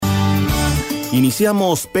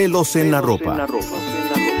Iniciamos Pelos en la Ropa.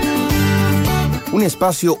 Un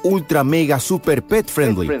espacio ultra mega super pet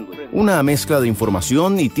friendly. Una mezcla de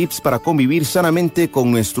información y tips para convivir sanamente con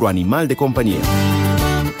nuestro animal de compañía.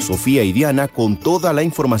 Sofía y Diana con toda la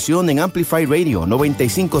información en Amplify Radio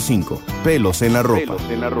 95.5. Pelos en la Ropa.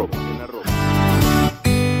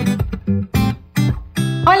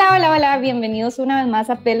 Hola, bienvenidos una vez más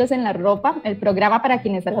a Pelos en la Ropa, el programa para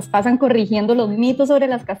quienes se las pasan corrigiendo los mitos sobre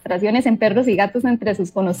las castraciones en perros y gatos entre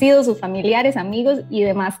sus conocidos, sus familiares, amigos y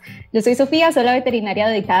demás. Yo soy Sofía, soy la veterinaria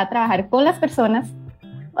dedicada a trabajar con las personas.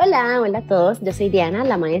 Hola a todos, yo soy Diana,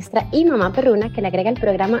 la maestra y mamá perruna que le agrega al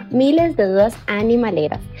programa miles de dudas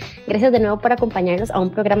animaleras. Gracias de nuevo por acompañarnos a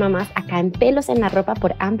un programa más acá en Pelos en la Ropa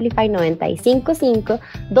por Amplify 95.5,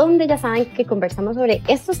 donde ya saben que conversamos sobre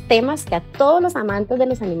estos temas que a todos los amantes de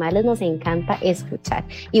los animales nos encanta escuchar.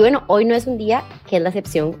 Y bueno, hoy no es un día que es la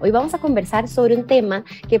excepción. Hoy vamos a conversar sobre un tema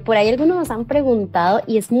que por ahí algunos nos han preguntado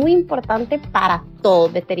y es muy importante para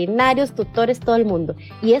todos, veterinarios, tutores, todo el mundo,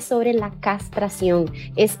 y es sobre la castración.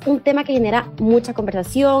 Es un tema que genera mucha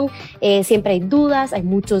conversación, siempre hay dudas, hay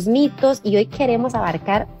muchos mitos y hoy queremos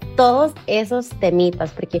abarcar todos esos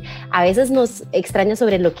temitas porque a veces nos extraña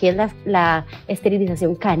sobre lo que es la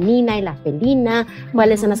esterilización canina y la felina,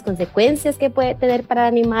 cuáles son las consecuencias que puede tener para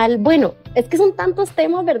el animal. Bueno, es que son tantos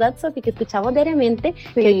temas, ¿verdad, Sofi?, que escuchamos diariamente,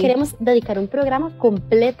 que hoy queremos dedicar un programa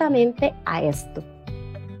completamente a esto.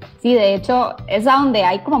 Sí, de hecho, es a donde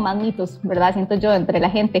hay como más mitos, ¿verdad? Siento yo, entre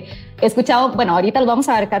la gente. He escuchado, bueno, ahorita los vamos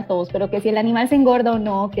a abarcar todos, pero que si el animal se engorda o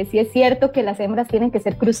no, que si es cierto que las hembras tienen que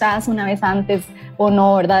ser cruzadas una vez antes o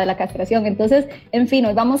no, ¿verdad? De la castración. Entonces, en fin,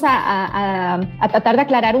 hoy vamos a tratar de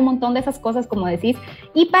aclarar un montón de esas cosas, como decís.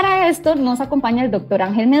 Y para esto nos acompaña el doctor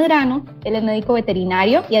Ángel Medrano. Él es médico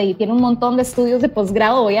veterinario y ahí tiene un montón de estudios de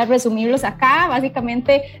posgrado. Voy a resumirlos acá.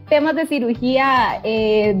 Básicamente, temas de cirugía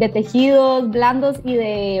de tejidos blandos y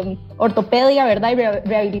de ortopedia, ¿verdad? Y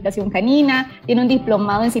rehabilitación canina. Tiene un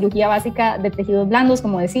diplomado en cirugía básica de tejidos blandos,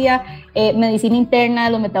 como decía, medicina interna,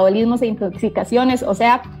 los metabolismos e intoxicaciones, o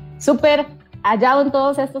sea, súper hallado en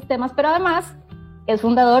todos estos temas, pero además es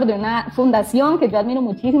fundador de una fundación que yo admiro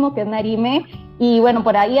muchísimo, que es Narime, y bueno,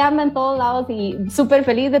 por ahí anda en todos lados y súper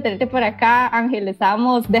feliz de tenerte por acá, Ángel.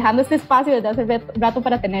 Estábamos dejando este espacio desde hace rato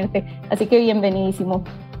para tenerte, así que bienvenidísimo.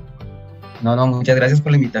 No, muchas gracias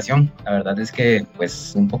por la invitación. La verdad es que,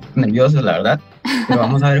 pues, un poco nervioso, la verdad, pero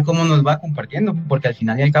vamos a ver cómo nos va compartiendo, porque al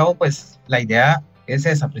final y al cabo, pues, la idea es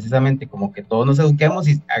esa, precisamente, como que todos nos eduquemos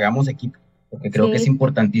y hagamos equipo, porque creo que es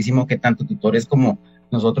importantísimo que tanto tutores como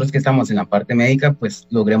nosotros que estamos en la parte médica, pues,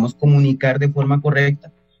 logremos comunicar de forma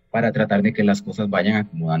correcta para tratar de que las cosas vayan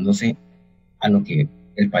acomodándose a lo que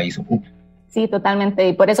el país ocupa. Sí, totalmente.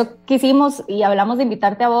 Y por eso quisimos y hablamos de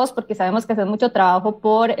invitarte a vos, porque sabemos que haces mucho trabajo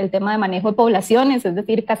por el tema de manejo de poblaciones, es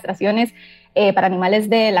decir, castraciones para animales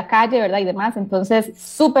de la calle, ¿verdad? Y demás. Entonces,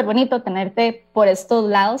 súper bonito tenerte por estos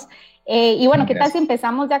lados. Y bueno, ¿qué tal si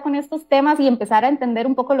empezamos ya con estos temas y empezar a entender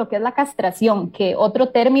un poco lo que es la castración? Que otro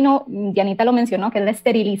término, Dianita lo mencionó, que es la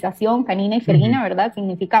esterilización canina y felina, ¿verdad?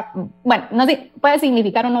 Significa, bueno, no sé, puede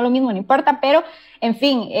significar o no lo mismo, no importa, pero en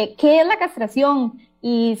fin, ¿qué es la castración?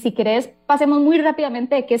 Y si querés, pasemos muy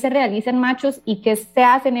rápidamente de qué se realiza en machos y qué se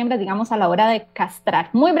hace en hembras, digamos, a la hora de castrar.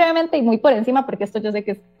 Muy brevemente y muy por encima, porque esto yo sé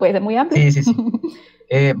que puede ser muy amplio. Sí.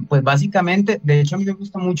 Pues básicamente, de hecho a mí me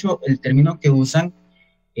gusta mucho el término que usan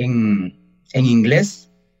en inglés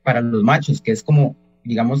para los machos, que es como,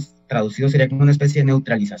 digamos, traducido sería como una especie de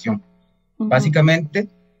neutralización. Básicamente,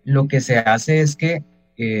 lo que se hace es que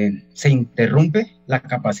se interrumpe la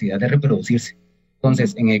capacidad de reproducirse.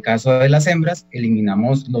 Entonces, en el caso de las hembras,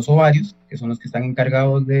 eliminamos los ovarios, que son los que están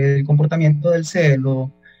encargados del comportamiento del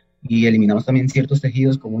celo, y eliminamos también ciertos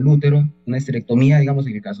tejidos como el útero, una esterectomía, digamos,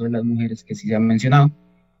 en el caso de las mujeres que sí se han mencionado,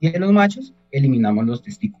 y en los machos eliminamos los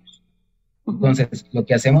testículos. Entonces, lo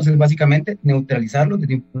que hacemos es básicamente neutralizarlos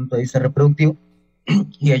desde un punto de vista reproductivo,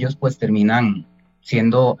 y ellos pues terminan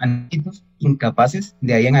siendo animalitos incapaces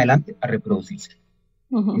de ahí en adelante a reproducirse.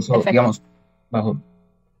 Eso, perfecto. Digamos, bajo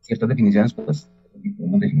ciertas definiciones, pues,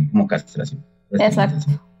 podemos definir como castración. Exacto.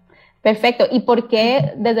 Perfecto. ¿Y por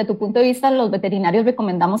qué, desde tu punto de vista, los veterinarios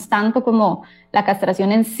recomendamos tanto como la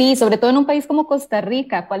castración en sí, sobre todo en un país como Costa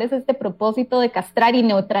Rica? ¿Cuál es este propósito de castrar y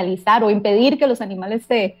neutralizar o impedir que los animales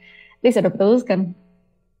se reproduzcan?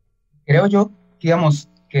 Creo yo, digamos,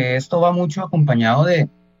 que esto va mucho acompañado de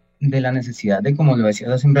la necesidad de, como lo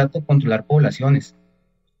decías hace un rato, controlar poblaciones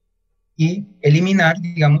y eliminar,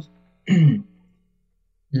 digamos,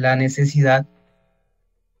 la necesidad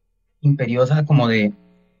imperiosa como de,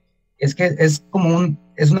 es que es como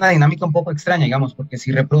es una dinámica un poco extraña, digamos, porque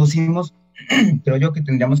si reproducimos, creo yo que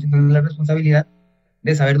tendríamos que tener la responsabilidad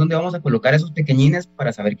de saber dónde vamos a colocar esos pequeñines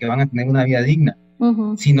para saber que van a tener una vida digna.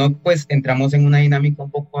 Si no, pues entramos en una dinámica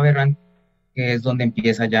un poco aberrante, que es donde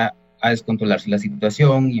empieza ya a descontrolarse la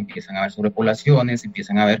situación y empiezan a haber sobrepoblaciones,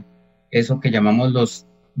 empiezan a haber eso que llamamos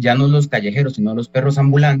ya no los callejeros, sino los perros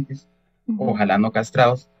ambulantes, ojalá no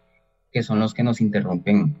castrados, que son los que nos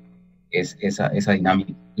interrumpen esa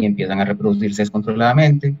dinámica y empiezan a reproducirse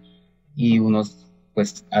descontroladamente y unos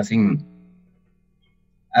pues hacen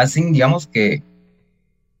digamos que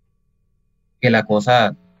la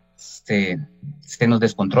cosa se nos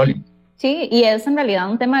descontrole. Sí, y es en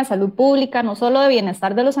realidad un tema de salud pública, no solo de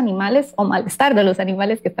bienestar de los animales o malestar de los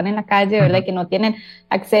animales que están en la calle, ¿verdad? Y que no tienen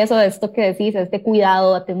acceso a esto que decís, a este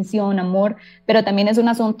cuidado, atención, amor, pero también es un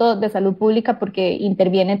asunto de salud pública porque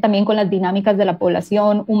interviene también con las dinámicas de la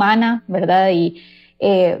población humana, ¿verdad? Y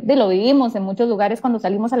lo vivimos en muchos lugares cuando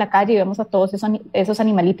salimos a la calle y vemos a todos esos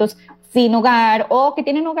animalitos sin hogar o que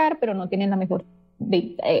tienen hogar, pero no tienen la mejor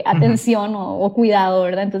atención o cuidado,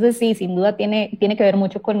 ¿verdad? Entonces sí, sin duda tiene que ver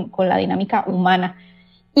mucho con la dinámica humana.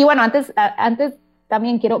 Y bueno, antes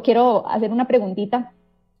también quiero hacer una preguntita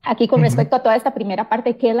aquí con respecto a toda esta primera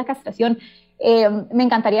parte, ¿qué es la castración? Me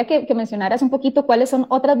encantaría que mencionaras un poquito cuáles son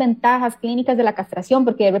otras ventajas clínicas de la castración,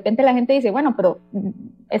 porque de repente la gente dice, bueno, pero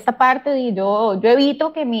esta parte yo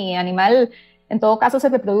evito que mi animal en todo caso se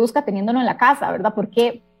reproduzca teniéndolo en la casa, ¿verdad? ¿Por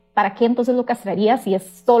qué? ¿Para qué entonces lo castraría si es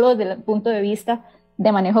solo desde el punto de vista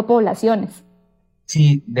de manejo de poblaciones?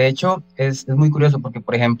 Sí, de hecho es muy curioso porque,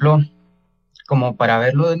 por ejemplo, como para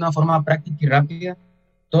verlo de una forma práctica y rápida,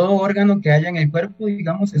 todo órgano que haya en el cuerpo,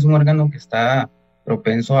 digamos, es un órgano que está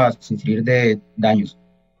propenso a sufrir de daños.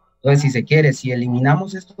 Entonces, si se quiere, si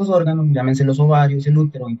eliminamos estos órganos, llámense los ovarios, el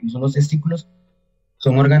útero, incluso los testículos,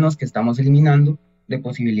 son órganos que estamos eliminando de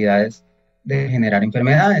posibilidades de generar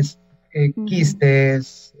enfermedades.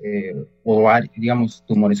 Quistes, digamos,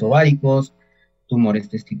 tumores ováricos, tumores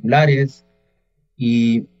testiculares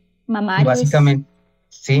y básicamente,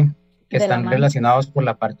 sí, que están relacionados por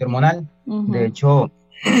la parte hormonal. De hecho,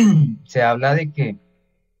 se habla de que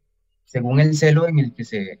según el celo en el que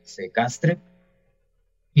se castre,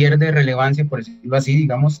 pierde relevancia, por decirlo así,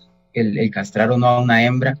 digamos, el castrar o no a una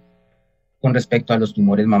hembra con respecto a los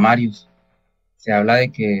tumores mamarios. Se habla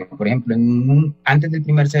de que, por ejemplo, antes del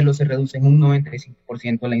primer celo se reduce en un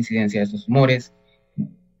 95% la incidencia de estos tumores.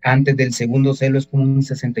 Antes del segundo celo es como un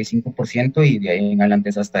 65% y de ahí en adelante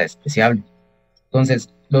es hasta despreciable.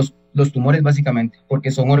 Entonces, los tumores básicamente, porque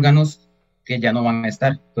son órganos que ya no van a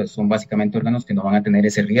estar, pues son básicamente órganos que no van a tener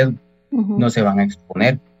ese riesgo, no se van a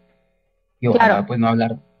exponer. Y ojalá pues no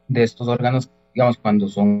hablar de estos órganos, digamos, cuando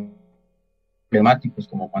son problemáticos,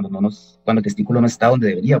 como cuando el testículo no está donde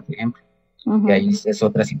debería, por ejemplo. Y ahí es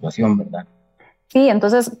otra situación, ¿verdad? Sí,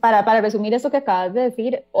 entonces, para resumir esto que acabas de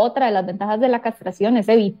decir, otra de las ventajas de la castración es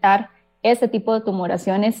evitar este tipo de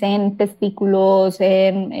tumoraciones en testículos,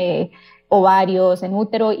 en ovarios, en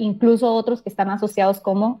útero, incluso otros que están asociados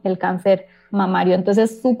como el cáncer mamario.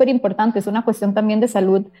 Entonces, es súper importante, es una cuestión también de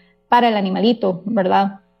salud para el animalito,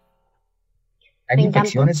 ¿verdad? Hay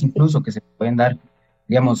infecciones incluso que se pueden dar,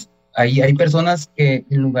 digamos, hay personas que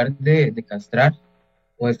en lugar de castrar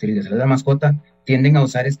o de esterilizar a la mascota, tienden a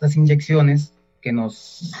usar estas inyecciones que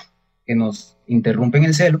nos interrumpen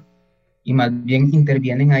el celo y más bien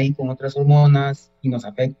intervienen ahí con otras hormonas y nos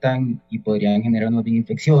afectan y podrían generarnos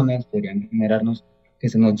infecciones, podrían generarnos que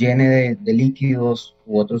se nos llene de líquidos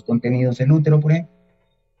u otros contenidos el útero, por ejemplo,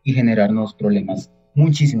 y generarnos problemas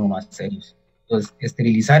muchísimo más serios. Entonces,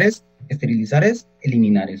 esterilizar es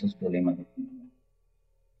eliminar esos problemas.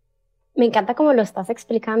 Me encanta cómo lo estás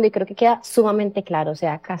explicando y creo que queda sumamente claro. O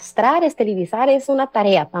sea, castrar, esterilizar es una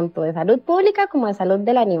tarea tanto de salud pública como de salud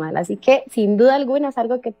del animal. Así que, sin duda alguna, es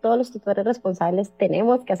algo que todos los tutores responsables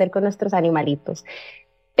tenemos que hacer con nuestros animalitos.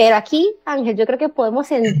 Pero aquí, Ángel, yo creo que podemos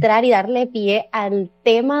entrar y darle pie al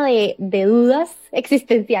tema de dudas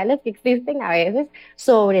existenciales que existen a veces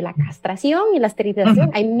sobre la castración y la esterilización.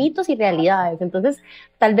 Hay mitos y realidades. Entonces,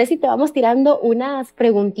 tal vez si te vamos tirando unas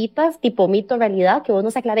preguntitas tipo mito, realidad, que vos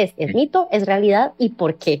nos aclares, ¿es mito, es realidad y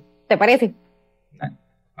por qué? ¿Te parece?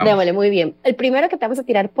 Démosle, muy bien. El primero que te vamos a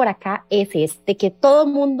tirar por acá es este, que todo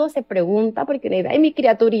mundo se pregunta, porque le dice, ay, mi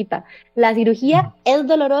criaturita, ¿la cirugía es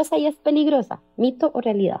dolorosa y es peligrosa? ¿Mito o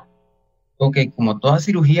realidad? Ok, como toda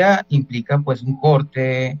cirugía implica pues un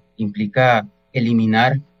corte, implica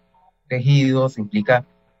eliminar tejidos, implica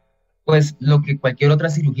pues lo que cualquier otra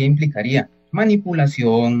cirugía implicaría,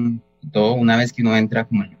 manipulación y todo una vez que uno entra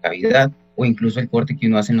como en la cavidad o incluso el corte que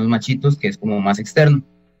uno hace en los machitos que es como más externo.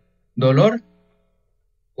 Dolor,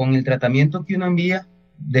 con el tratamiento que uno envía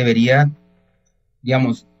debería,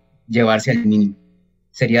 digamos, llevarse al mínimo,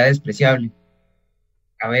 sería despreciable.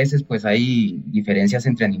 a veces pues hay diferencias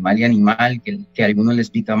entre animal y animal, que a algunos les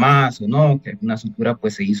pica más o no, que alguna sutura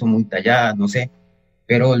pues se hizo muy tallada, no sé.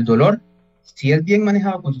 Pero el dolor, si es bien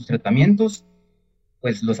manejado con sus tratamientos,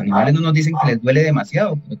 pues los animales no nos dicen que les duele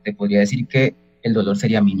demasiado, pero te podría decir que el dolor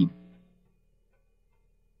sería mínimo.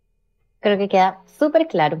 Creo que queda súper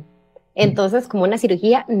claro. Entonces, como una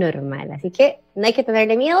cirugía normal. Así que no hay que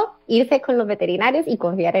tenerle miedo, irse con los veterinarios y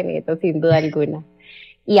confiar en eso, sin duda alguna.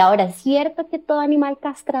 Y ahora, ¿es cierto que todo animal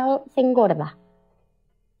castrado se engorda?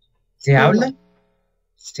 Se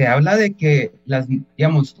habla de que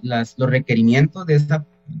los requerimientos de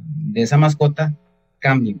esa mascota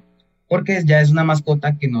cambien, porque ya es una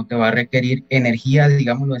mascota que no te va a requerir energía,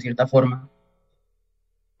 digámoslo de cierta forma,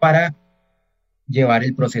 para llevar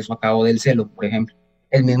el proceso a cabo del celo, por ejemplo.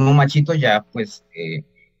 El mismo machito ya, pues,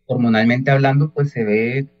 hormonalmente hablando, pues se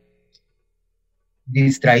ve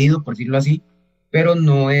distraído, por decirlo así, pero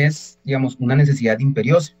no es, digamos, una necesidad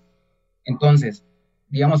imperiosa. Entonces,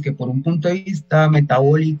 digamos que por un punto de vista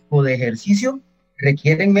metabólico de ejercicio,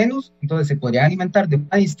 requieren menos, entonces se podrían alimentar de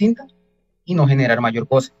forma distinta y no generar mayor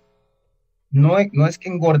cosa. No es que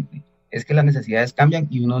engorde, es que las necesidades cambian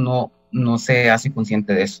y uno no se hace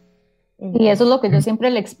consciente de eso. Y eso es lo que yo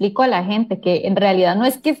siempre le explico a la gente, que en realidad no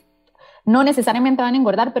es que no necesariamente van a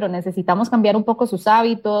engordar, pero necesitamos cambiar un poco sus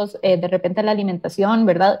hábitos, de repente la alimentación,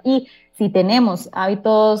 ¿verdad? Y si tenemos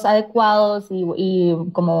hábitos adecuados y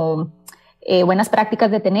como buenas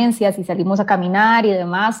prácticas de tenencia, si salimos a caminar y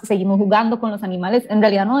demás, seguimos jugando con los animales, en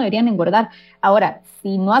realidad no deberían engordar. Ahora,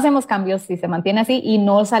 si no hacemos cambios, si se mantiene así y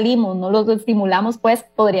no salimos, no los estimulamos, pues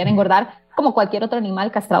podrían engordar como cualquier otro animal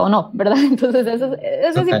castrado, no, ¿verdad? Entonces eso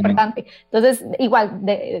es importante. Entonces, igual,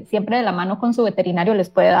 siempre de la mano con su veterinario les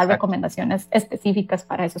puede dar recomendaciones específicas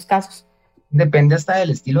para esos casos. Depende hasta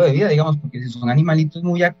del estilo de vida, digamos, porque si son animalitos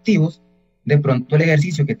muy activos, de pronto el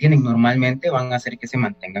ejercicio que tienen normalmente van a hacer que se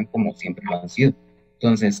mantengan como siempre lo han sido.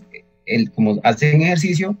 Entonces, como hacen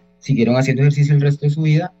ejercicio, siguieron haciendo ejercicio el resto de su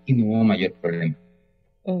vida y no hubo mayor problema.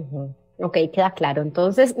 Ok, queda claro.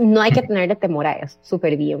 Entonces, no hay que tenerle temor a eso.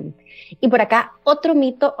 Súper bien. Y por acá, otro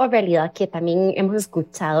mito o realidad que también hemos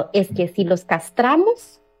escuchado es que si los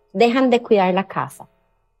castramos, dejan de cuidar la casa.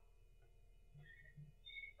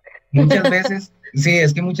 Muchas veces, sí,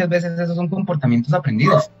 es que muchas veces esos son comportamientos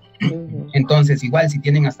aprendidos. Entonces, igual, si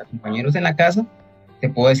tienen hasta compañeros en la casa, te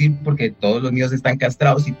puedo decir, porque todos los míos están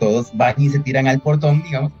castrados y todos van y se tiran al portón,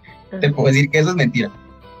 digamos, te puedo decir que eso es mentira.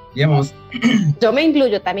 Digamos, yo me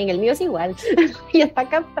incluyo también, el mío es igual, y está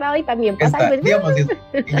castrado y también pasa algo. Digamos,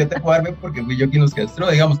 y yo te puedo darme porque fui yo quien los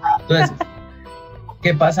castró, digamos. Entonces,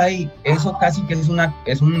 ¿qué pasa ahí? Eso casi que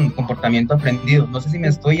es un comportamiento aprendido. No sé si me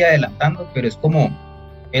estoy adelantando, pero es como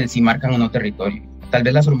el si marcan o no territorio. Tal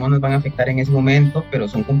vez las hormonas van a afectar en ese momento, pero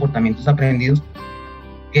son comportamientos aprendidos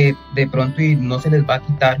que de pronto no se les va a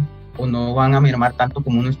quitar o no van a mermar tanto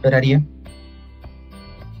como uno esperaría,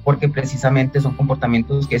 porque precisamente son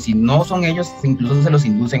comportamientos que si no son ellos, incluso se los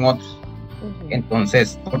inducen otros.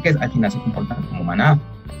 Entonces, porque al final se comportan como manada.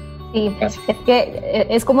 Sí, es que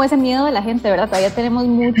es como ese miedo de la gente, ¿verdad? Todavía tenemos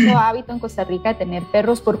mucho hábito en Costa Rica de tener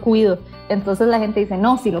perros por cuido. Entonces la gente dice,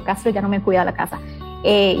 no, si lo castro ya no me cuida la casa.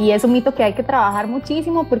 Y es un mito que hay que trabajar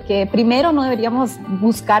muchísimo, porque primero no deberíamos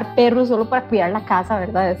buscar perros solo para cuidar la casa,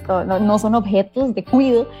 ¿verdad? Esto no son objetos de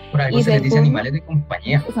cuido. Por algo se les dice animales de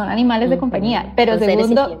compañía. Son animales de compañía, pero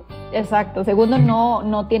segundo,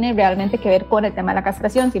 no tiene realmente que ver con el tema de la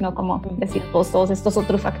castración, sino como decir todos estos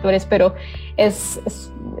otros factores, pero es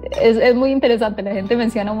muy interesante. La gente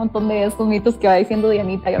menciona un montón de estos mitos que va diciendo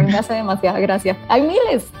Dianita y a mí me hace demasiada gracia. Hay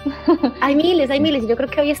miles. Hay miles. Y yo creo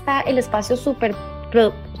que hoy está el espacio súper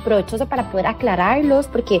provechoso para poder aclararlos,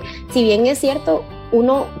 porque si bien es cierto,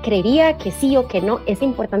 uno creería que sí o que no, es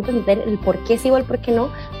importante entender el por qué sí o el por qué no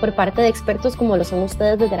por parte de expertos como lo son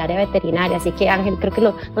ustedes desde el área veterinaria. Así que Ángel, creo que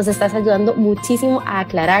nos estás ayudando muchísimo a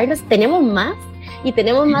aclararlos. Tenemos más y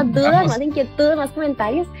tenemos más dudas, más inquietudes, más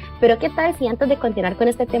comentarios, pero ¿qué tal si antes de continuar con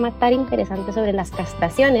este tema tan interesante sobre las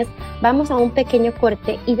castraciones, vamos a un pequeño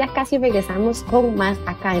corte y ya casi regresamos con más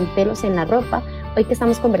acá en Pelos en la Ropa? Hoy que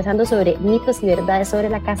estamos conversando sobre mitos y verdades sobre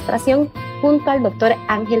la castración junto al doctor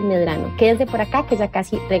Ángel Medrano. Quédense por acá que ya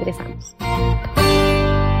casi regresamos.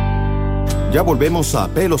 Ya volvemos a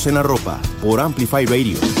Pelos en la Ropa por Amplify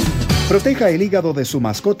Radio. Proteja el hígado de su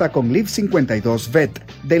mascota con Liv 52 Vet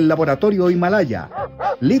del laboratorio Himalaya.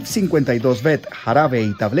 Liv 52 Vet, jarabe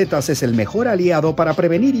y tabletas es el mejor aliado para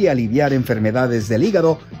prevenir y aliviar enfermedades del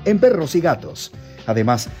hígado en perros y gatos.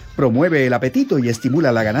 Además, promueve el apetito y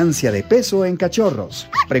estimula la ganancia de peso en cachorros.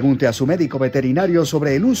 Pregunte a su médico veterinario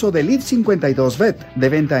sobre el uso de Liv 52 Vet, de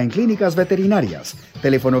venta en clínicas veterinarias.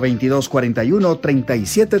 Teléfono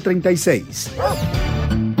 2241-3736.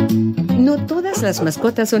 No todas las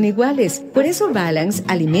mascotas son iguales. Por eso Balance,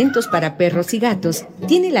 alimentos para perros y gatos,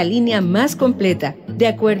 tiene la línea más completa, de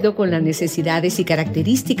acuerdo con las necesidades y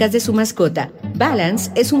características de su mascota.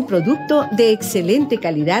 Balance es un producto de excelente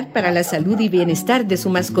calidad para la salud y bienestar de su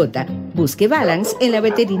mascota. Busque Balance en la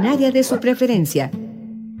veterinaria de su preferencia.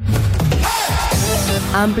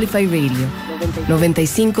 Amplify Radio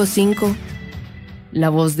 95.5, la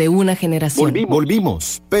voz de una generación.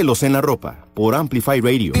 Volvimos. Pelos en la ropa por Amplify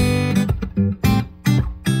Radio.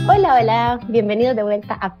 Hola, hola, bienvenidos de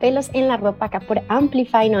vuelta a Pelos en la Ropa, acá por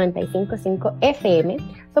Amplify 95.5 FM.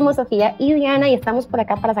 Somos Sofía y Diana y estamos por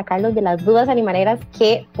acá para sacarlos de las dudas animaleras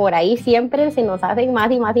que por ahí siempre se nos hacen más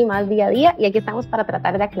y más y más día a día, y aquí estamos para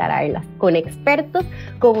tratar de aclararlas con expertos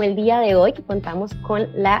como el día de hoy, que contamos con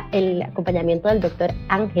el acompañamiento del doctor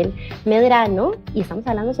Ángel Medrano, y estamos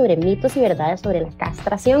hablando sobre mitos y verdades sobre la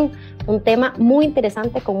castración, un tema muy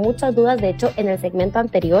interesante con muchas dudas. De hecho, en el segmento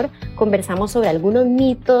anterior conversamos sobre algunos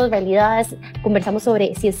mitos, realidades, conversamos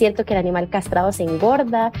sobre si es cierto que el animal castrado se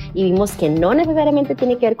engorda, y vimos que no necesariamente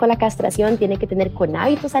tiene que ver con la castración, tiene que tener con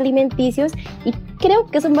hábitos alimenticios, y creo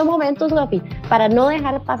que es un buen momento, Sofi, para no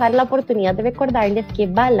dejar pasar la oportunidad de recordarles que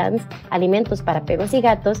Balance, alimentos para perros y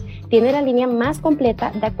gatos, tiene la línea más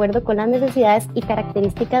completa de acuerdo con las necesidades y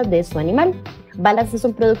características de su animal. Balance es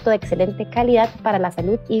un producto de excelente calidad para la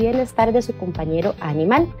salud y bienestar de su compañero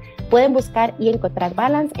animal. Pueden buscar y encontrar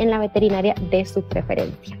Balance en la veterinaria de su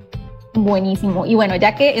preferencia. Buenísimo. Y bueno,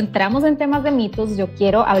 ya que entramos en temas de mitos, yo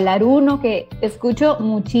quiero hablar uno que escucho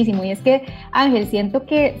muchísimo, y es que, Ángel, siento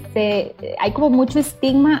que hay como mucho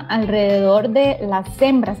estigma alrededor de las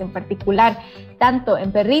hembras en particular, tanto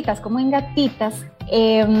en perritas como en gatitas,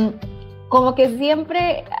 como que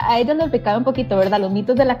siempre a ellos les pecaba un poquito, ¿verdad? Los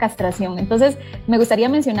mitos de la castración. Entonces, me gustaría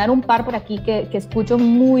mencionar un par por aquí que escucho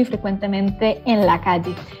muy frecuentemente en la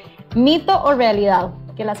calle. ¿Mito o realidad?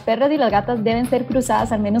 Que las perras y las gatas deben ser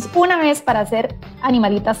cruzadas al menos una vez para ser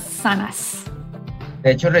animalitas sanas.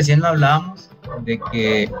 De hecho, recién lo hablábamos de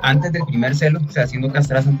que antes del primer celo, o sea, siendo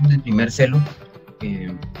castradas antes del primer celo,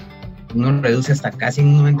 uno reduce hasta casi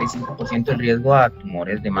un 95% el riesgo a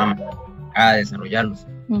tumores de mama, a desarrollarlos.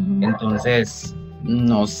 Entonces,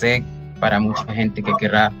 no sé, para mucha gente que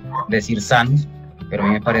querrá decir sanos, pero a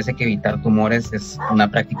mí me parece que evitar tumores es una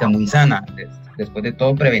práctica muy sana. Después de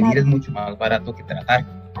todo, prevenir es mucho más barato que tratar.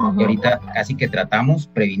 Y ahorita casi que tratamos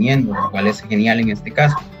previniendo, lo cual es genial en este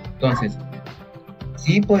caso. Entonces,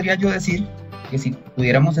 sí podría yo decir que si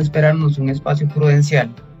pudiéramos esperarnos un espacio prudencial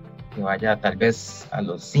que vaya tal vez a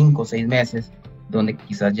los 5 o 6 meses, donde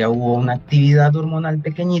quizás ya hubo una actividad hormonal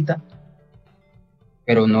pequeñita,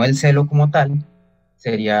 pero no el celo como tal,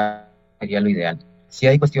 sería lo ideal. Sí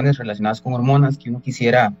hay cuestiones relacionadas con hormonas que uno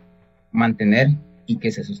quisiera mantener y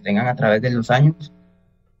que se sostengan a través de los años,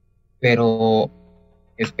 pero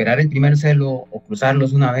esperar el primer celo o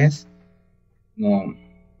cruzarlos una vez no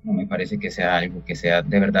me parece que sea algo que sea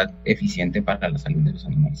de verdad eficiente para la salud de los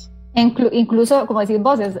animales. Incluso, como decís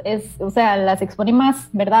vos, o sea, las expone más,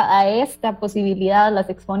 ¿verdad?, a esta posibilidad, las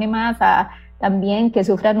expone más a también que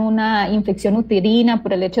sufran una infección uterina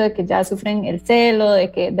por el hecho de que ya sufren el celo,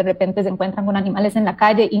 de que de repente se encuentran con animales en la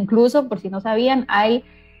calle. Incluso, por si no sabían, hay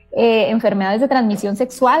enfermedades de transmisión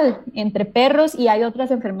sexual entre perros, y hay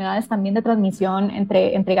otras enfermedades también de transmisión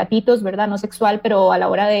entre gatitos, ¿verdad? No sexual, pero a la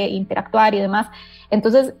hora de interactuar y demás.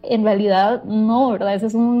 Entonces, en realidad, no, ¿verdad? Ese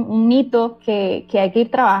es un mito que hay que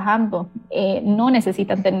ir trabajando. No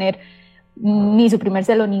necesitan tener ni su primer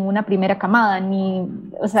celo, ni una primera camada,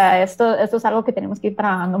 o sea, esto es algo que tenemos que ir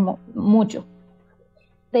trabajando mucho.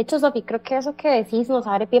 De hecho, Sofi, creo que eso que decís nos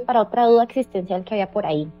abre pie para otra duda existencial que había por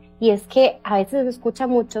ahí. Y es que a veces se escucha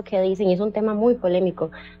mucho que dicen, y es un tema muy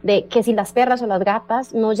polémico, de que si las perras o las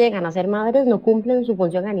gatas no llegan a ser madres, no cumplen su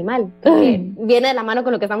función animal. Que viene de la mano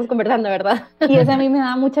con lo que estamos conversando, ¿verdad? Y eso a mí me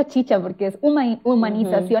da mucha chicha, porque es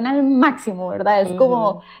humanización al máximo, ¿verdad? Es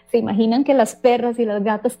como, se imaginan que las perras y las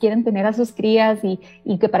gatas quieren tener a sus crías y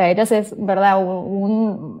que para ellas es, ¿verdad?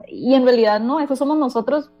 Y en realidad no, eso somos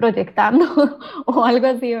nosotros proyectando o algo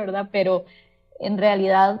así, ¿verdad? Pero en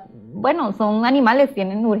realidad, bueno, son animales,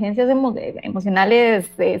 tienen urgencias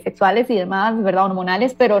emocionales, sexuales y demás, ¿verdad?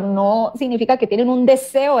 Hormonales, pero no significa que tienen un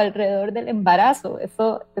deseo alrededor del embarazo.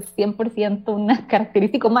 Eso es 100% una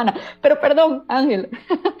característica humana. Pero perdón, Ángel,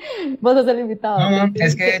 vos sos el invitado. No,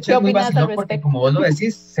 es que de hecho es muy vacilón porque, como vos lo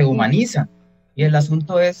decís, se humaniza. Y el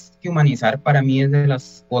asunto es que humanizar para mí es de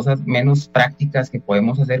las cosas menos prácticas que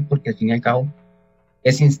podemos hacer, porque al fin y al cabo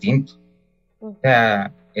es instinto. O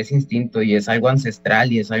sea, es instinto y es algo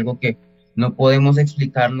ancestral y es algo que no podemos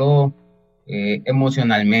explicarlo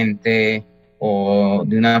emocionalmente o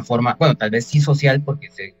de una forma, bueno, tal vez sí social, porque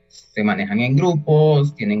se manejan en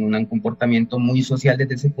grupos, tienen un comportamiento muy social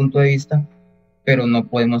desde ese punto de vista, pero no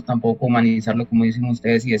podemos tampoco humanizarlo, como dicen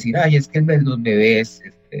ustedes, y decir, ay, es que los bebés,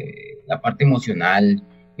 la parte emocional,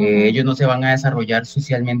 ellos no se van a desarrollar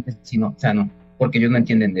socialmente, sino, o sea, no, porque ellos no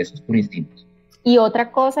entienden de eso, es por instintos. Y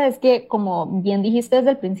otra cosa es que, como bien dijiste desde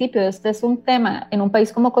el principio, este es un tema en un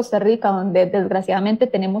país como Costa Rica, donde desgraciadamente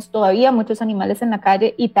tenemos todavía muchos animales en la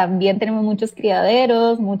calle y también tenemos muchos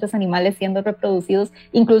criaderos, muchos animales siendo reproducidos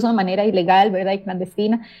incluso de manera ilegal, ¿verdad? Y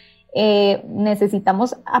clandestina.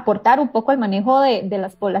 Necesitamos aportar un poco al manejo de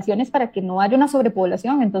las poblaciones para que no haya una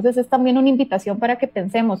sobrepoblación. Entonces es también una invitación para que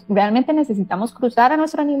pensemos, ¿realmente necesitamos cruzar a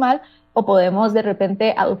nuestro animal o podemos de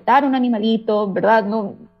repente adoptar un animalito, ¿verdad?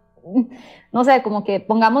 No sé, como que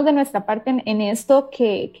pongamos de nuestra parte en esto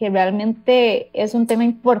que realmente es un tema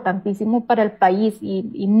importantísimo para el país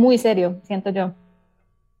y muy serio, siento yo.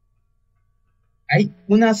 Hay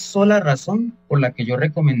una sola razón por la que yo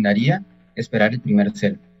recomendaría esperar el primer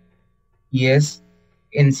celo, y es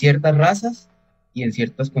en ciertas razas y en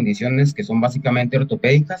ciertas condiciones que son básicamente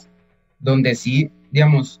ortopédicas, donde sí,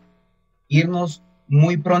 digamos, irnos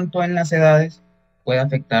muy pronto en las edades puede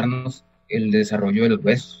afectarnos el desarrollo de los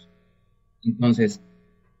huesos. Entonces,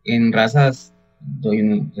 en razas, doy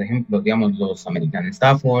un ejemplo, digamos, los American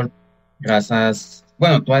Stafford, razas,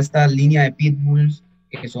 bueno, toda esta línea de pitbulls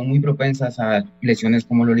que son muy propensas a lesiones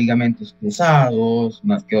como los ligamentos cruzados,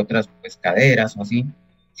 más que otras, pues, caderas o así,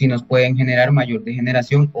 sí nos pueden generar mayor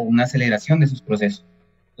degeneración o una aceleración de sus procesos.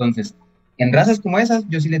 Entonces, en razas como esas,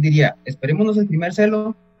 yo sí les diría, esperémonos el primer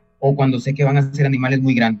celo o cuando sé que van a ser animales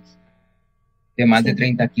muy grandes, de más de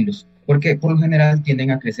 30 kilos. Porque por lo general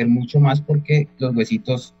tienden a crecer mucho más porque los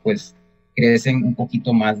huesitos pues crecen un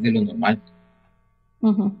poquito más de lo normal.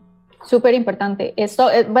 Súper importante. Esto,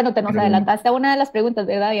 bueno, te nos adelantaste a una de las preguntas,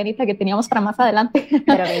 ¿verdad, Dianita? Que teníamos para más adelante.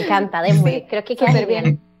 Pero me encanta, démosle. Sí, creo que queda súper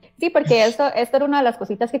bien. Sí, porque esto era una de las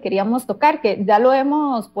cositas que queríamos tocar, que ya lo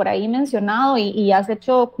hemos por ahí mencionado y has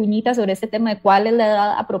hecho cuñitas sobre este tema de cuál es la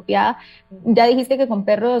edad apropiada. Ya dijiste que con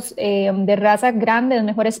perros de raza grande es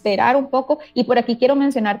mejor esperar un poco, y por aquí quiero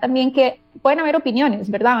mencionar también que pueden haber opiniones,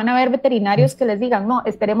 ¿verdad? Van a haber veterinarios que les digan, no,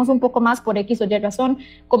 esperemos un poco más por X o Y razón,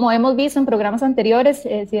 como hemos visto en programas anteriores,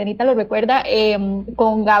 si Anita lo recuerda,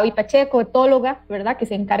 con Gaby Pacheco, etóloga, ¿verdad? Que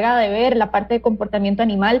se encarga de ver la parte de comportamiento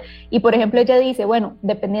animal, y por ejemplo ella dice, bueno,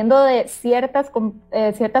 dependiendo de ciertas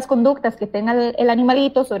conductas que tenga el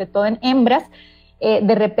animalito, sobre todo en hembras,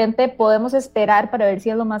 de repente podemos esperar para ver si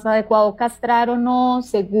es lo más adecuado castrar o no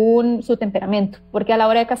según su temperamento, porque a la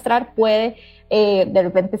hora de castrar puede de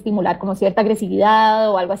repente estimular como cierta agresividad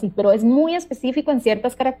o algo así, pero es muy específico en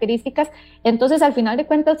ciertas características. Entonces al final de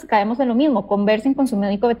cuentas caemos en lo mismo, conversen con su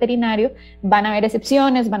médico veterinario, van a haber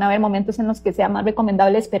excepciones, van a haber momentos en los que sea más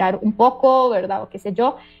recomendable esperar un poco, ¿verdad? O qué sé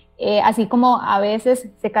yo. Así como a veces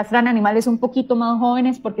se castran animales un poquito más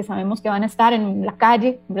jóvenes porque sabemos que van a estar en la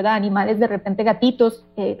calle, ¿verdad? Animales de repente gatitos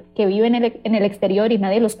que viven en el exterior y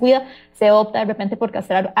nadie los cuida, se opta de repente por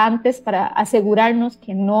castrar antes para asegurarnos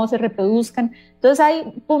que no se reproduzcan. Entonces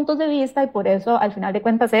hay puntos de vista y por eso al final de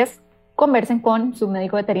cuentas es conversen con su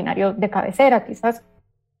médico veterinario de cabecera, quizás.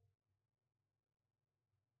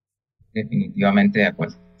 Definitivamente de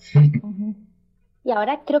acuerdo. Y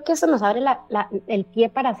ahora creo que eso nos abre el pie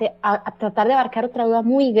para a tratar de abarcar otra duda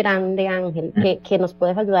muy grande, Ángel, que nos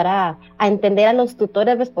puedes ayudar a entender a los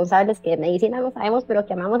tutores responsables, que de medicina no sabemos, pero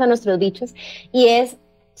que amamos a nuestros bichos, y es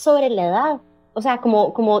sobre la edad. O sea,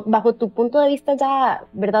 como bajo tu punto de vista ya,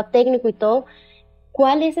 ¿verdad? Técnico y todo,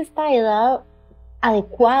 ¿cuál es esta edad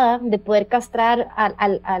adecuada de poder castrar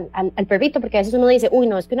al perrito? Porque a veces uno dice, uy,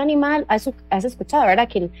 no, es que un animal, has escuchado, ¿verdad?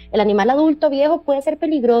 Que el animal adulto viejo puede ser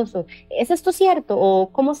peligroso. ¿Es esto cierto? ¿O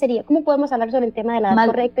cómo podemos hablar sobre el tema de la edad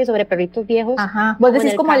correcta y sobre perritos viejos? Ajá, vos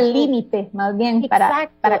decís como el límite, más bien,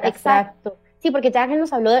 para castrar. Exacto. Sí, porque ya Ángel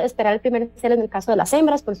nos habló de esperar el primer celo en el caso de las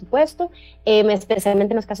hembras, por supuesto,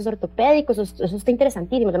 especialmente en los casos ortopédicos, eso está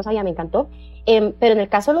interesantísimo, yo no sabía, me encantó. Pero en el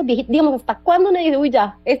caso de los viejitos, digamos, ¿hasta cuándo uno dice, uy,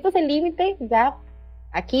 ya, esto es el límite, ya,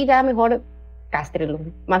 aquí ya mejor cástrelo?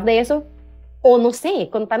 Más de eso, o no sé,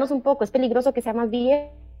 contanos un poco, ¿es peligroso que sea más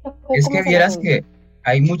viejo? Es que vieras que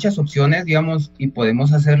hay muchas opciones, digamos, y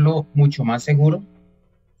podemos hacerlo mucho más seguro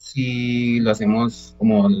si lo hacemos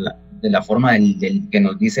como de la forma del que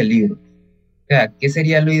nos dice el libro. O sea, ¿qué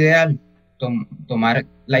sería lo ideal? Tomar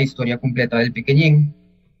la historia completa del pequeñín,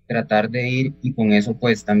 tratar de ir y con eso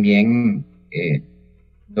pues también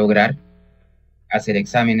lograr hacer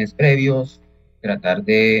exámenes previos, tratar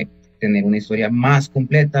de tener una historia más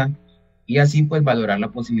completa y así pues valorar la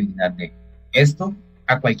posibilidad de esto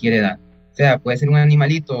a cualquier edad. O sea, puede ser un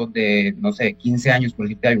animalito de, no sé, 15 años, por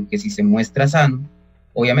decirte algo, que si se muestra sano,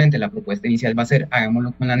 Obviamente la propuesta inicial va a ser,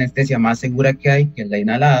 hagámoslo con la anestesia más segura que hay, que es la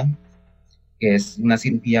inhalada, que es una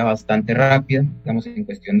cirugía bastante rápida, digamos, en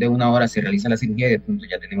cuestión de 1 hora se realiza la cirugía y de pronto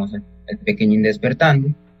ya tenemos el pequeñín despertando,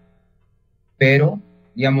 pero,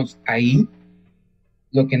 digamos, ahí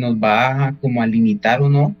lo que nos va como a limitar o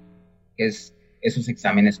no es esos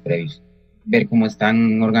exámenes previos, ver cómo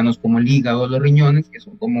están órganos como el hígado, los riñones, que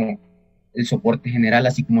son como el soporte general,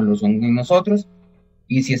 así como lo son en nosotros,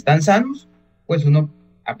 y si están sanos, pues uno,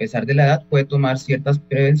 a pesar de la edad, puede tomar ciertas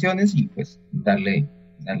prevenciones y pues darle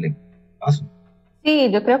paso.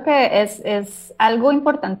 Sí, yo creo que es algo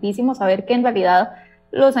importantísimo saber que en realidad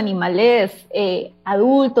los animales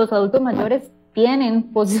adultos mayores tienen,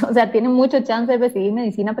 pues, o sea, tienen mucho chance de recibir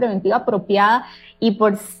medicina preventiva apropiada y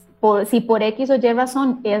si por X o Y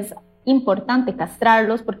razón es importante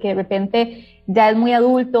castrarlos porque de repente ya es muy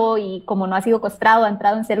adulto y como no ha sido castrado, ha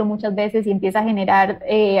entrado en celo muchas veces y empieza a generar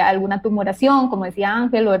alguna tumoración, como decía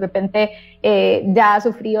Ángel, o de repente ya ha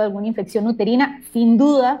sufrido alguna infección uterina, sin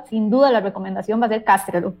duda la recomendación va a ser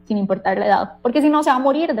cástrelo, sin importar la edad, porque si no se va a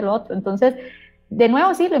morir de lo otro. Entonces, de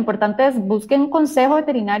nuevo, sí, lo importante es busquen un consejo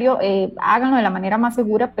veterinario, háganlo de la manera más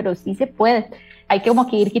segura, pero sí se puede. Hay que como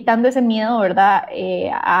que ir quitando ese miedo, ¿verdad?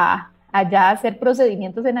 A ya hacer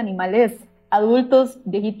procedimientos en animales adultos,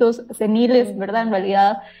 viejitos, seniles, ¿verdad? En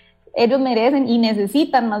realidad, ellos merecen y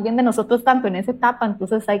necesitan más bien de nosotros tanto en esa etapa,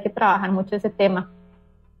 entonces hay que trabajar mucho ese tema.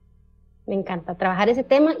 Me encanta trabajar ese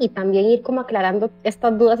tema y también ir como aclarando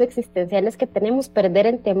estas dudas existenciales que tenemos, perder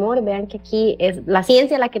el temor. Vean que aquí es la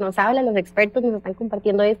ciencia la que nos habla, los expertos nos están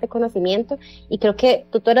compartiendo este conocimiento y creo que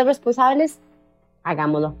tutores responsables,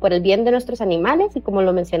 hagámoslo por el bien de nuestros animales y como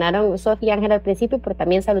lo mencionaron Sofía y Ángel al principio, por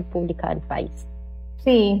también salud pública del país.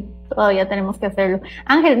 Sí, todavía tenemos que hacerlo.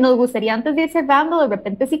 Ángel, nos gustaría antes de ir cerrando, de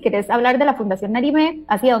repente si querés hablar de la Fundación Narime,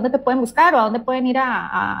 así a dónde te pueden buscar o a dónde pueden ir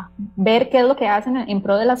a ver qué es lo que hacen en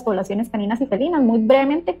pro de las poblaciones caninas y felinas, muy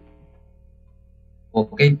brevemente.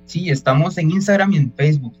 Ok, sí, estamos en Instagram y en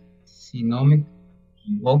Facebook, si no me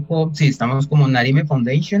equivoco, sí, estamos como Narime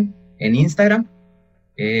Foundation en Instagram,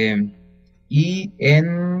 y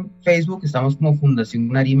en Facebook estamos como Fundación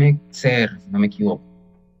Narime CR, si no me equivoco.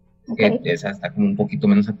 Okay. Que esa está como un poquito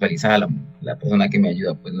menos actualizada, la persona que me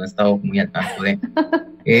ayuda pues no ha estado muy al tanto de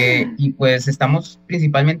y pues estamos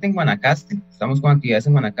principalmente en Guanacaste, estamos con actividades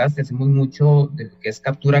en Guanacaste, hacemos mucho de lo que es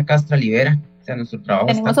captura, castra, libera, o sea, nuestro trabajo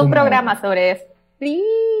tenemos está un como... programa sobre eso. Sí,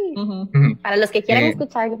 para los que quieran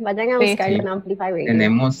escuchar, vayan a buscarlo en Amplify Radio.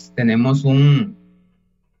 Tenemos tal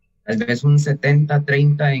vez un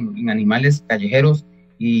 70-30 en animales callejeros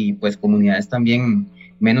y pues comunidades también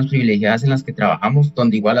menos privilegiadas en las que trabajamos,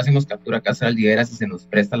 donde igual hacemos captura, castra, libera si se nos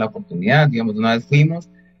presta la oportunidad. Digamos, una vez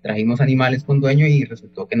fuimos, trajimos animales con dueño y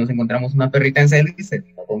resultó que nos encontramos una perrita en celo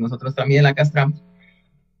y nosotros también la castramos.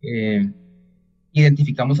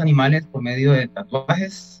 Identificamos animales por medio de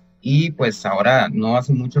tatuajes y pues ahora no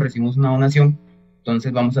hace mucho recibimos una donación,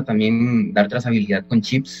 entonces vamos a también dar trazabilidad con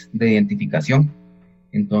chips de identificación.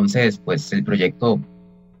 Entonces, pues el proyecto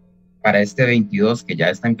para este 22 que ya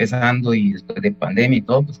está empezando y después de pandemia y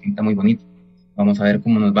todo, pues pinta muy bonito. Vamos a ver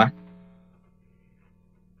cómo nos va.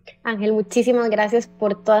 Ángel, muchísimas gracias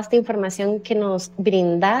por toda esta información que nos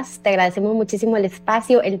brindas. Te agradecemos muchísimo el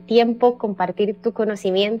espacio, el tiempo, compartir tu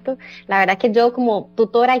conocimiento. La verdad que yo como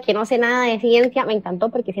tutora y que no sé nada de ciencia, me encantó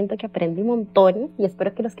porque siento que aprendí un montón y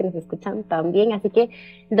espero que los que nos escuchan también. Así que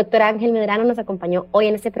el doctor Ángel Medrano nos acompañó hoy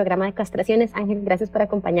en este programa de castraciones. Ángel, gracias por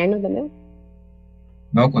acompañarnos de nuevo.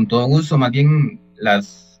 No, con todo gusto. Más bien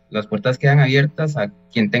las puertas quedan abiertas a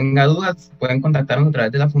quien tenga dudas. Pueden contactarnos a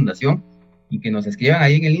través de la fundación y que nos escriban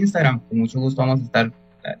ahí en el Instagram. Con mucho gusto vamos a estar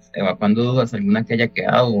evacuando dudas, alguna que haya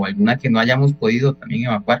quedado o alguna que no hayamos podido también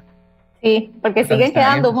evacuar. Sí, porque siguen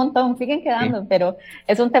quedando un montón, siguen quedando, sí. Pero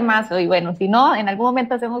es un temazo y bueno, si no, en algún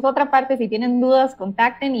momento hacemos otra parte, si tienen dudas,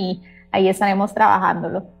 contacten y ahí estaremos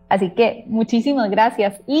trabajándolo. Así que muchísimas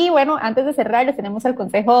gracias. Y bueno, antes de cerrar, les tenemos el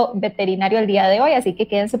consejo veterinario el día de hoy, así que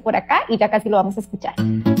quédense por acá y ya casi lo vamos a escuchar.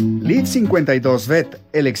 Liv 52 Vet,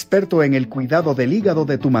 el experto en el cuidado del hígado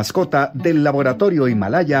de tu mascota del laboratorio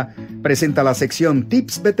Himalaya, presenta la sección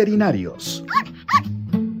Tips Veterinarios.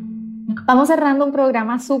 Vamos cerrando un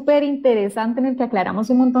programa súper interesante en el que aclaramos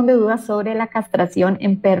un montón de dudas sobre la castración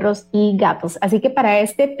en perros y gatos. Así que para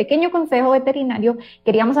este pequeño consejo veterinario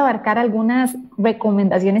queríamos abarcar algunas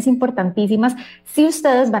recomendaciones importantísimas si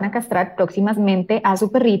ustedes van a castrar próximamente a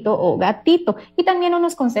su perrito o gatito y también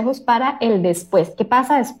unos consejos para el después. ¿Qué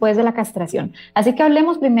pasa después de la castración? Así que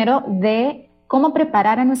hablemos primero de cómo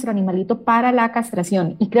preparar a nuestro animalito para la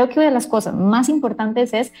castración. Y creo que una de las cosas más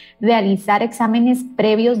importantes es realizar exámenes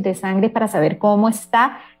previos de sangre para saber cómo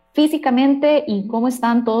está físicamente y cómo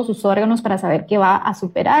están todos sus órganos para saber que va a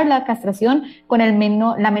superar la castración con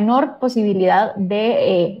la menor posibilidad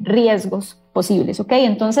de riesgos posibles, ¿ok?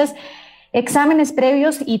 Entonces, exámenes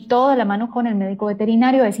previos y todo de la mano con el médico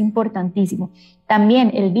veterinario es importantísimo.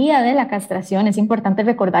 También el día de la castración es importante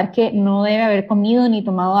recordar que no debe haber comido ni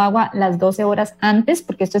tomado agua las 12 horas antes,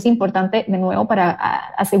 porque esto es importante de nuevo para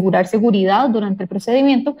asegurar seguridad durante el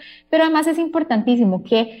procedimiento, pero además es importantísimo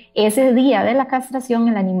que ese día de la castración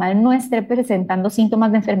el animal no esté presentando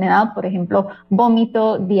síntomas de enfermedad, por ejemplo,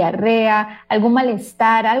 vómito, diarrea, algún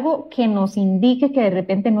malestar, algo que nos indique que de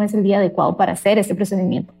repente no es el día adecuado para hacer este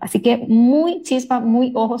procedimiento. Así que muy chispa,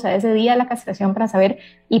 muy ojos a ese día de la castración para saber,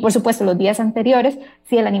 y por supuesto los días anteriores,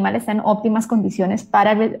 si el animal está en óptimas condiciones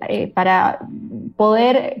para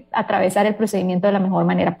poder atravesar el procedimiento de la mejor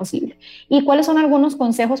manera posible. ¿Y cuáles son algunos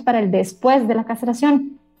consejos para el después de la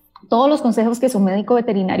castración? Todos los consejos que su médico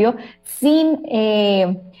veterinario sin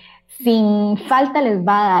falta les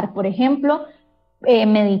va a dar. Por ejemplo,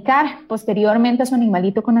 medicar posteriormente a su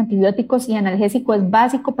animalito con antibióticos y analgésico es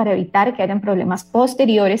básico para evitar que hayan problemas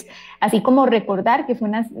posteriores, así como recordar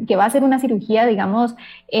que va a ser una cirugía, digamos,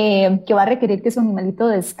 que va a requerir que su animalito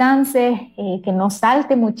descanse, que no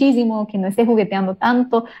salte muchísimo, que no esté jugueteando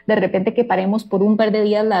tanto, de repente que paremos por un par de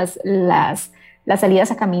días las salidas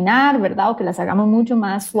a caminar, ¿verdad? O que las hagamos mucho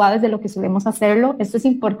más suaves de lo que solemos hacerlo. Esto es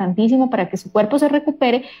importantísimo para que su cuerpo se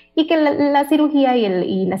recupere y que la cirugía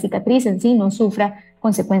y la cicatriz en sí no sufra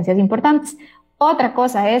consecuencias importantes. Otra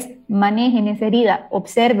cosa es, manejen esa herida,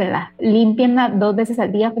 obsérvenla, límpienla 2 veces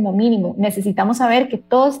al día como mínimo. Necesitamos saber que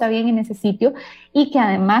todo está bien en ese sitio y que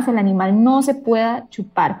además el animal no se pueda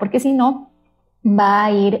chupar, porque si no, va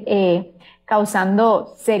a ir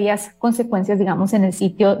causando serias consecuencias, digamos, en el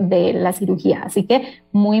sitio de la cirugía. Así que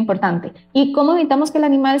muy importante. ¿Y cómo evitamos que el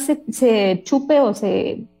animal se chupe o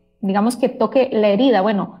digamos, que toque la herida?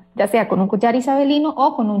 Bueno, ya sea con un collar isabelino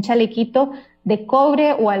o con un chalequito de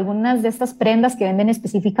cobre o algunas de estas prendas que venden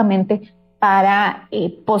específicamente para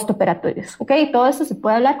postoperatorios, ¿ok? Todo esto se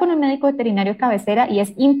puede hablar con el médico veterinario cabecera y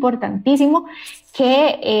es importantísimo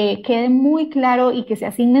que quede muy claro y que se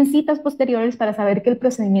asignen citas posteriores para saber que el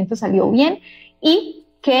procedimiento salió bien y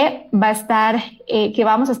que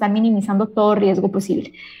vamos a estar minimizando todo riesgo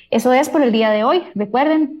posible. Eso es por el día de hoy.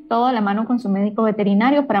 Recuerden, todo a la mano con su médico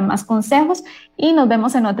veterinario para más consejos y nos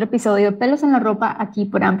vemos en otro episodio de Pelos en la Ropa aquí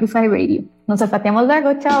por Amplify Radio. Nos olfateamos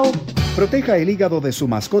luego. Chao. Proteja el hígado de su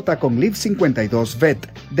mascota con Liv 52 Vet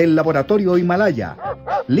del laboratorio Himalaya.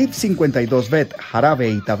 Liv 52 Vet, jarabe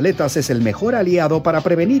y tabletas es el mejor aliado para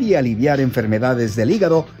prevenir y aliviar enfermedades del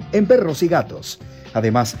hígado en perros y gatos.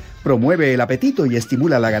 Además, promueve el apetito y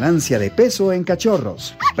estimula la ganancia de peso en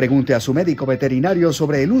cachorros. Pregunte a su médico veterinario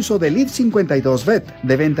sobre el uso de Liv 52 Vet,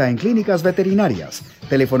 de venta en clínicas veterinarias.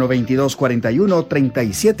 Teléfono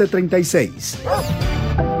 2241-3736.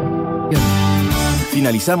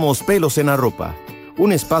 Finalizamos Pelos en la Ropa,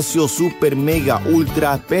 un espacio super mega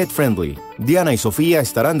ultra pet friendly. Diana y Sofía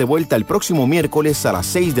estarán de vuelta el próximo miércoles a las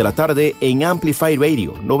 6 de la tarde en Amplify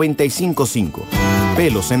Radio 95.5.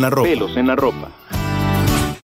 Pelos en la Ropa. Pelos en la Ropa.